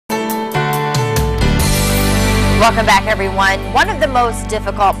Welcome back, everyone. One of the most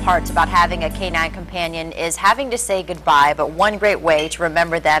difficult parts about having a canine companion is having to say goodbye, but one great way to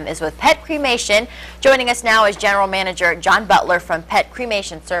remember them is with pet cremation. Joining us now is General Manager John Butler from Pet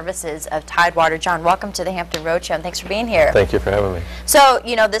Cremation Services of Tidewater. John, welcome to the Hampton Roadshow, and thanks for being here. Thank you for having me. So,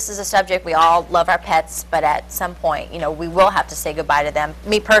 you know, this is a subject, we all love our pets, but at some point, you know, we will have to say goodbye to them.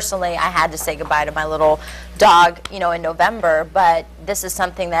 Me personally, I had to say goodbye to my little dog, you know, in November, but this is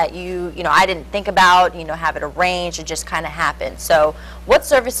something that you know, I didn't think about, you know, have it arranged, it just kind of happened. So what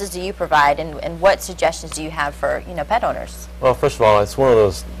services do you provide, and what suggestions do you have for, you know, pet owners? Well, first of all, it's one of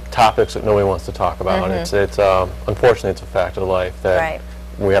those topics that nobody wants to talk about. It's unfortunately, it's a fact of life that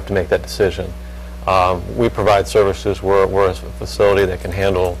we have to make that decision. We provide services. We're a facility that can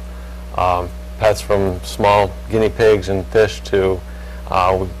handle pets from small guinea pigs and fish to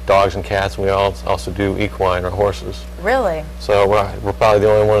dogs and cats, and we also do equine or horses. Really? So we're probably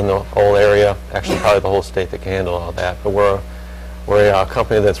the only one in the whole area, actually probably the whole state, that can handle all that. But we're a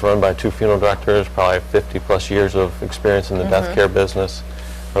company that's run by 2 funeral directors, probably 50+ years of experience in the death care business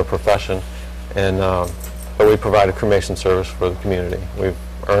or profession, and but we provide a cremation service for the community. We've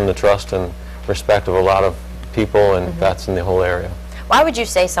earned the trust and respect of a lot of people and vets in the whole area. Why would you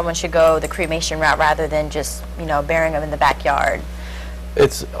say someone should go the cremation route rather than just, you know, burying them in the backyard?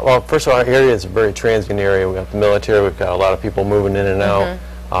 Well, first of all, our area is a very transient area. We've got the military, we've got a lot of people moving in and out,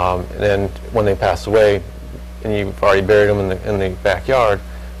 and then when they pass away and you've already buried them in the backyard,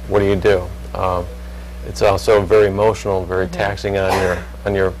 what do? It's also very emotional, very taxing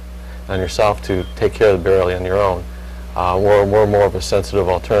on yourself to take care of the burial on your own. We're more of a sensitive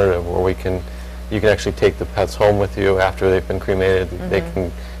alternative where you can actually take the pets home with you after they've been cremated. They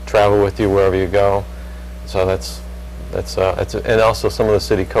can travel with you wherever you go. So and also some of the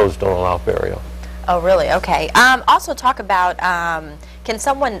city codes don't allow burial. Oh, really? Okay. Also talk about, can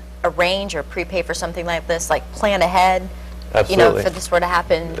someone arrange or prepay for something like this, like plan ahead? Absolutely. You know, if this were to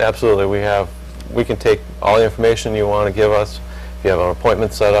happen? Absolutely. We can take all the information you want to give us. If you have an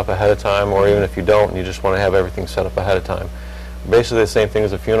appointment set up ahead of time, or even if you don't, and you just want to have everything set up ahead of time. Basically the same thing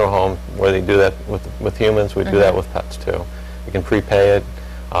as a funeral home, where they do that with humans, we do that with pets too. You can prepay it.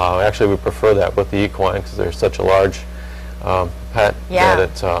 Actually, we prefer that with the equine because they're such a large pet that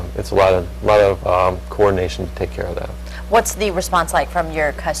it's a lot of coordination to take care of that. What's the response like from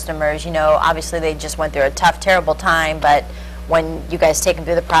your customers? You know, obviously they just went through a tough, terrible time, but when you guys take them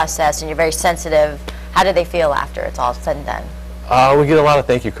through the process and you're very sensitive, how do they feel after it's all said and done? We get a lot of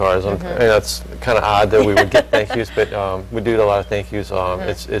thank you cards. I mean, that's kind of odd that we would get thank yous, but we do get a lot of thank yous.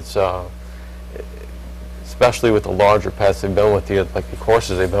 It's especially with the larger pets, they've been with you, like the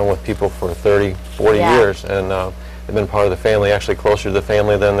horses, they've been with people for 30, 40 years, and they've been part of the family, actually closer to the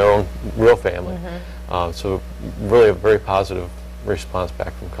family than their own real family. So really a very positive response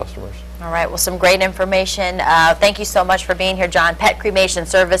back from customers. All right, well, some great information. Thank you so much for being here, John. Pet Cremation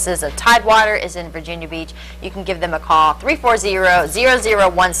Services of Tidewater is in Virginia Beach. You can give them a call,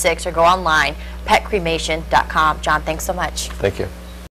 340-0016, or go online, petcremation.com. John, thanks so much. Thank you.